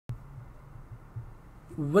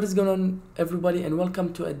What is going on, everybody, and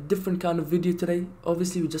welcome to a different kind of video today.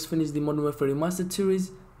 Obviously we just finished the Modern Warfare Remastered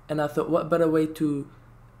series, and I thought what better way to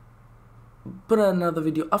put out another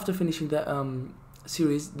video after finishing that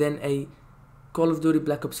series than a Call of Duty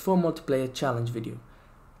Black Ops 4 multiplayer challenge video.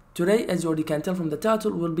 Today, as you already can tell from the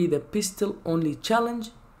title, will be the pistol only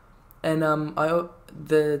challenge, and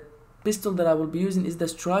the pistol that I will be using is the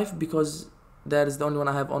Strife because that is the only one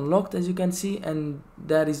I have unlocked, as you can see, and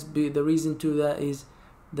that is the reason to that is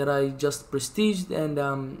that I just prestiged and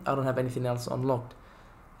I don't have anything else unlocked.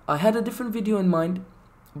 I had a different video in mind,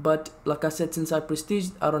 but like I said, since I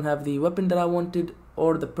prestiged, I don't have the weapon that I wanted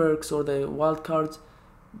or the perks or the wild cards,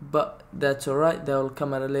 but that's alright, that will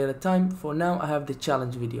come at a later time. For now, I have the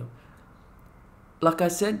challenge video. Like I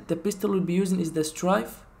said, the pistol we'll be using is the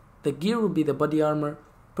Strife, the gear will be the body armor,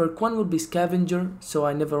 perk 1 will be Scavenger, so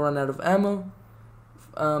I never run out of ammo.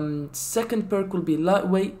 Second perk will be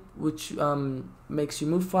Lightweight, which makes you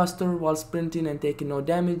move faster while sprinting and taking no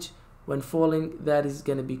damage when falling. That is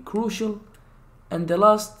going to be crucial. And the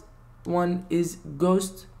last one is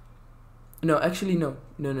Ghost. No, actually no,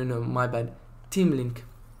 my bad. Team Link,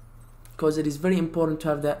 because it is very important to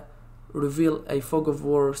have that reveal a fog of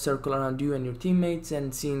war circle around you and your teammates,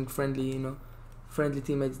 and seeing friendly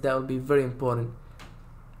teammates. That will be very important.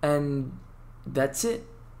 And that's it.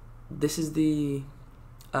 This is the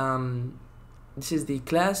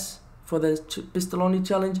class for the pistol only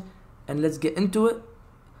challenge, and let's get into it.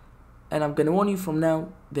 And I'm gonna warn you from now,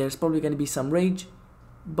 there's probably gonna be some rage,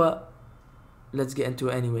 but let's get into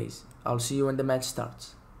it anyways. I'll see you when the match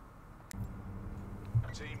starts.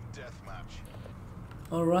 Team deathmatch.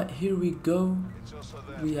 Alright, here we go.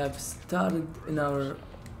 We have started in our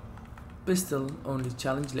pistol only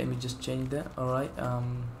challenge. Let me just change that. Alright,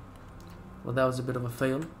 well, that was a bit of a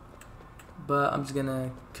fail, but I'm just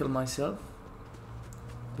gonna kill myself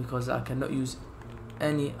because I cannot use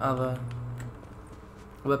any other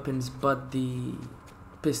weapons but the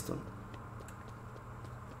pistol.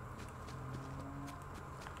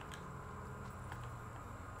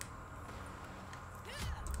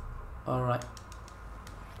 Alright,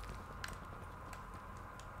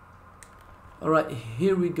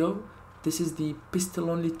 here we go. This is the pistol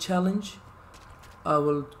only challenge. I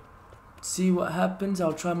will see what happens.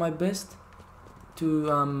 I'll try my best to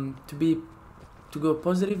go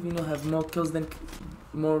positive, have more kills than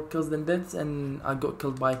deaths, and I got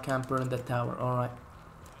killed by a camper in the tower. Alright,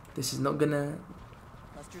 this is not gonna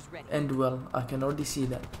end well. I can already see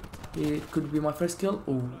that. It could be my first kill.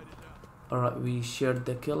 Ooh. Alright, we shared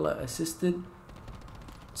the kill, assisted.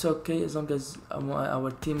 It's okay as long as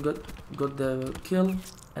our team got the kill,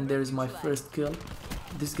 and there is my first kill.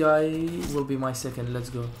 This guy will be my second. Let's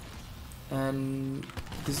go. And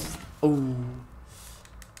this is, oh,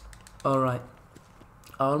 alright,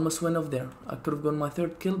 I almost went off there. I could have gone my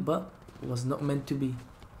third kill, but it was not meant to be.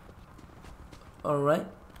 Alright,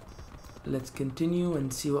 let's continue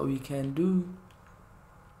and see what we can do.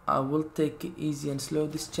 I will take it easy and slow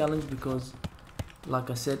this challenge because, like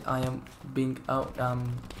I said, I am being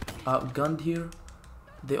outgunned here.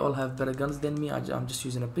 They all have better guns than me. I'm just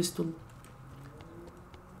using a pistol.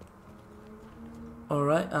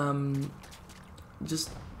 Alright,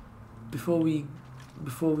 just before we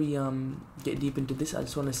get deep into this, I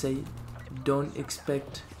just want to say, don't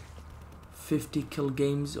expect 50 kill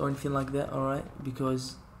games or anything like that. Alright,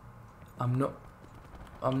 because I'm not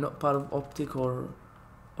part of Optic or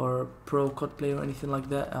pro COD player or anything like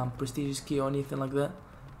that. Prestigious key or anything like that.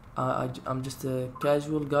 I'm just a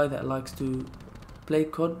casual guy that likes to play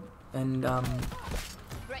COD, and I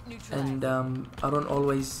don't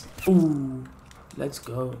always. Ooh, let's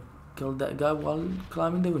go. Killed that guy while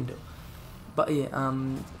climbing the window. But yeah,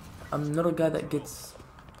 I'm not a guy that gets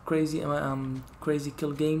crazy crazy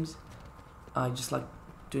kill games. I just like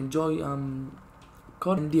to enjoy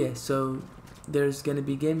COD. And yeah, so there's gonna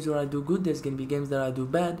be games where I do good, there's gonna be games that I do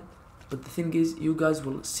bad, but the thing is, you guys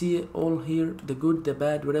will see it all here, the good, the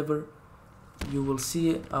bad, whatever. You will see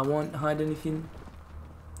it. I won't hide anything.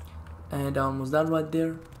 And I almost died right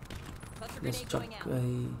there. Let's chuck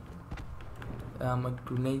a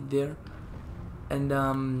grenade there. And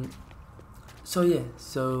so yeah,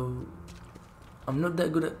 so I'm not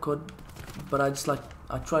that good at COD, but I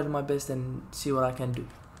tried my best and see what I can do.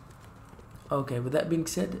 Okay, with that being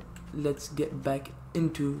said, let's get back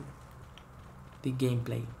into the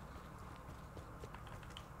gameplay.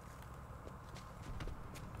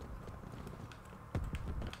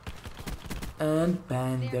 And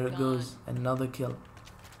bang, there it goes, another kill.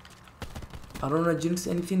 I don't want to jinx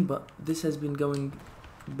anything, but this has been going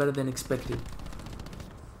better than expected.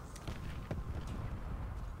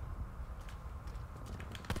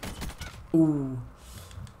 Ooh,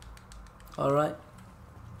 Alright.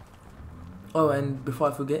 Oh, and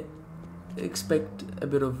before I forget, expect a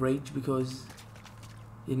bit of rage because,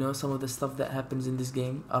 you know, some of the stuff that happens in this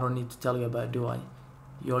game, I don't need to tell you about, do I?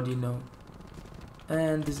 You already know.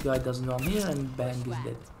 And this guy doesn't know I'm here, and bang, he's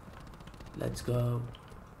dead. Let's go.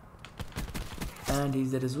 And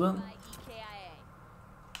he's dead as well.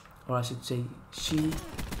 Or I should say, she.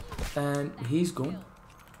 And he's gone.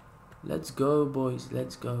 Let's go, boys,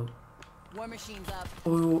 let's go. War machines up.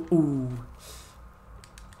 Oh, ooh.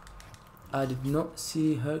 I did not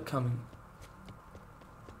see her coming.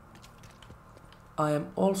 I am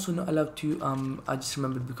also not allowed to, I just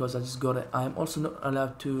remembered because I just got it. I am also not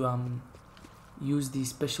allowed to, use the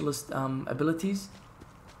specialist, abilities.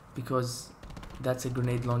 Because that's a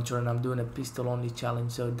grenade launcher and I'm doing a pistol only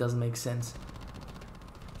challenge, so it doesn't make sense.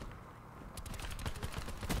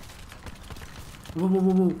 Whoa, whoa,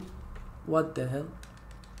 whoa, whoa. What the hell?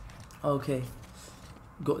 Okay.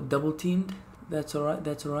 Got double teamed. That's alright,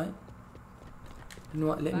 that's alright. You know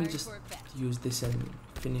what, let me just use this and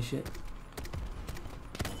finish it.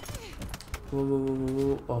 Whoa, whoa, whoa,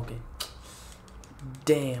 whoa, whoa. Okay.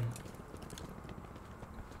 Damn.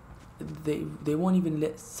 They won't even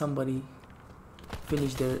let somebody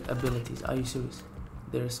finish their abilities. Are you serious?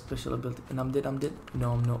 Their special ability. And I'm dead, I'm dead.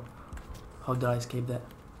 No, I'm not. How did I escape that?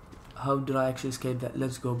 How did I actually escape that?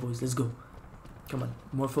 Let's go, boys, let's go. Come on,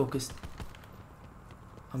 more focused.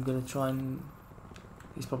 I'm gonna try and...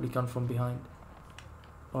 He's probably come from behind.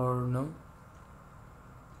 Or no?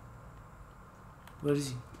 Where is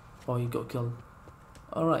he? Oh, he got killed.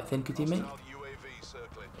 Alright, thank you, teammate.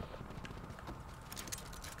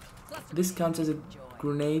 This counts as a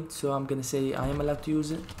grenade, so I'm gonna say I am allowed to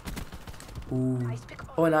use it. Ooh.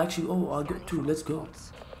 Oh, and actually, oh, I got two. Let's go.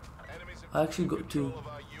 I actually got two.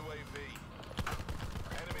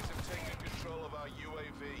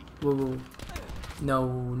 Whoa, whoa. No,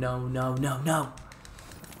 no, no, no, no.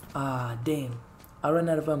 Ah, damn. I ran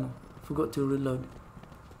out of ammo. Forgot to reload.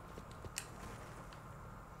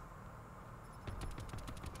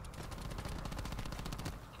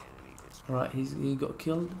 Alright, he got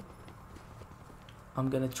killed. I'm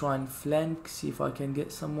gonna try and flank, see if I can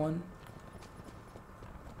get someone.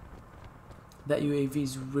 That UAV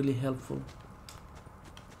is really helpful.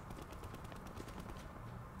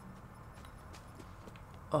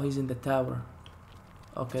 Oh, he's in the tower.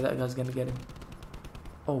 Okay, that guy's gonna get him.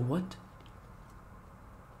 Oh, what?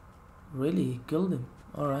 Really? He killed him.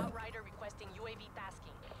 Alright.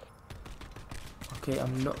 Okay,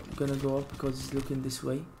 I'm not gonna go up because he's looking this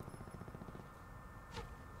way.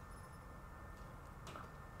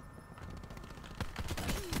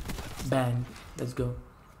 Bang. Let's go.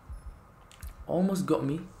 Almost got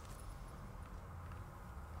me.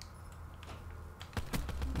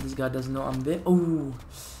 This guy doesn't know I'm there. Oh,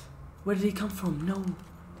 where did he come from? No.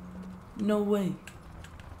 No way.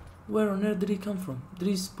 Where on earth did he come from? Did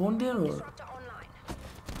he spawn there or?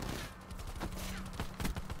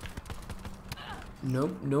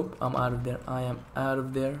 Nope, nope. I'm out of there. I am out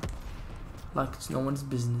of there. Like it's no one's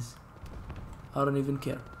business. I don't even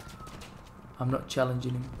care. I'm not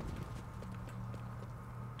challenging him.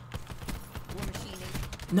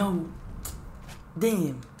 No.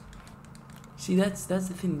 Damn. See, that's the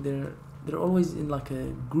thing. They're always in like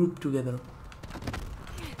a group together.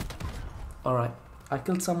 Alright. I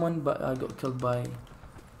killed someone, but I got killed by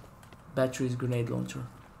Battery's grenade launcher.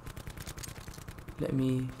 Let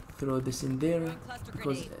me throw this in there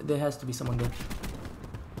because there has to be someone there.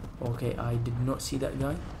 Okay, I did not see that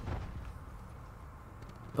guy,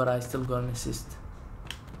 but I still got an assist.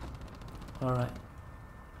 Alright.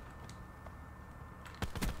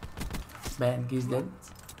 Bang, he's dead.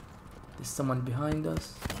 There's someone behind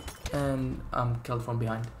us, and I'm killed from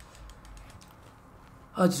behind.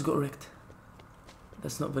 I just got wrecked.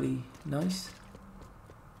 That's not very nice.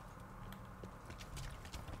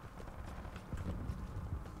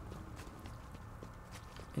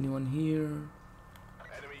 Anyone here?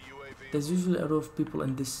 There's usually a row of people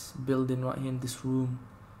in this building right here in this room.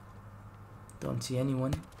 Don't see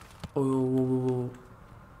anyone. Oh, whoa, whoa, whoa.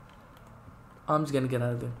 I'm just gonna get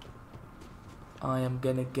out of there. I am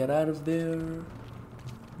gonna get out of there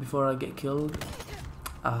before I get killed.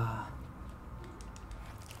 Ah.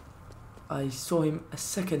 I saw him a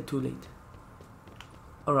second too late.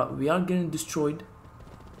 Alright, we are getting destroyed,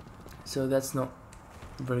 so that's not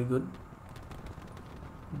very good.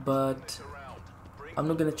 But I'm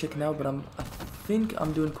not gonna check now, but I think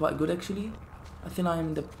I'm doing quite good actually. I think I am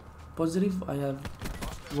in the positive. I have...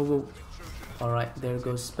 Whoa, whoa. Alright, there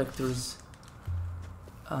goes Spectre's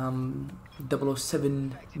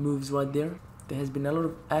 007 moves right there. There has been a lot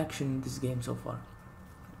of action in this game so far.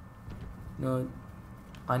 No,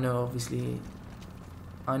 I know obviously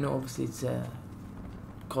it's a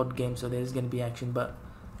COD game, so there's gonna be action, but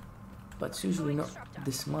it's usually not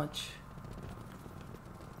this much.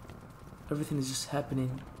 Everything is just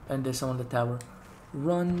happening, and there's someone on the tower.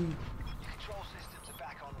 Run! Control systems are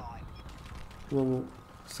back online. Whoa, whoa,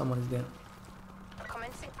 someone is there.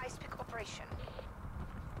 Commencing ice pick operation.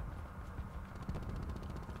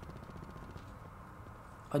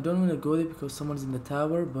 I don't want to go there because someone's in the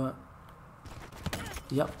tower, but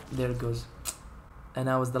yep, there it goes. And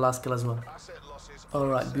I was the last kill as well.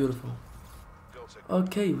 Alright, beautiful.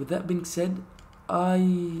 Okay, with that being said,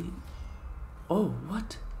 oh,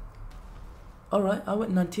 what? Alright, I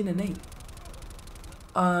went 19 and 8.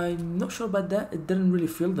 I'm not sure about that. It didn't really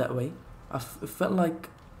feel that way. It felt like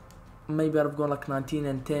maybe I'd have gone like 19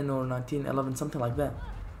 and 10 or 19 and 11, something like that.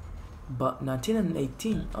 But 19 and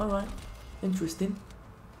 18, alright, interesting.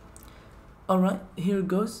 Alright, here it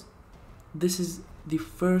goes. This is the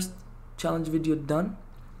first challenge video done,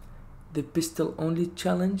 the pistol only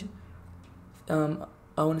challenge. I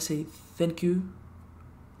want to say thank you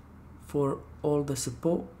for all the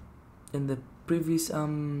support in the previous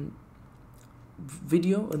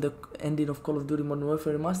video on the ending of Call of Duty Modern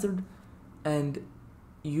Warfare Remastered, and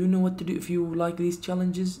you know what to do if you like these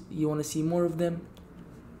challenges, you want to see more of them.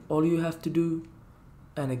 All you have to do,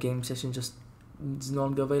 and a game session just is no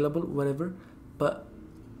longer available, whatever, but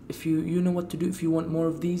if you know what to do if you want more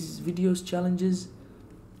of these videos, challenges,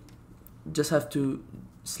 just have to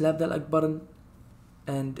slap that like button,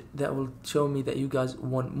 and that will show me that you guys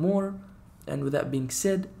want more. And with that being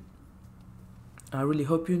said, I really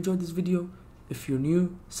hope you enjoyed this video. If you're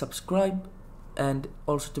new, subscribe, and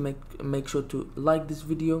also to make sure to like this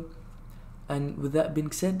video. And with that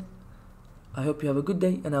being said, I hope you have a good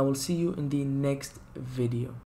day, and I will see you in the next video.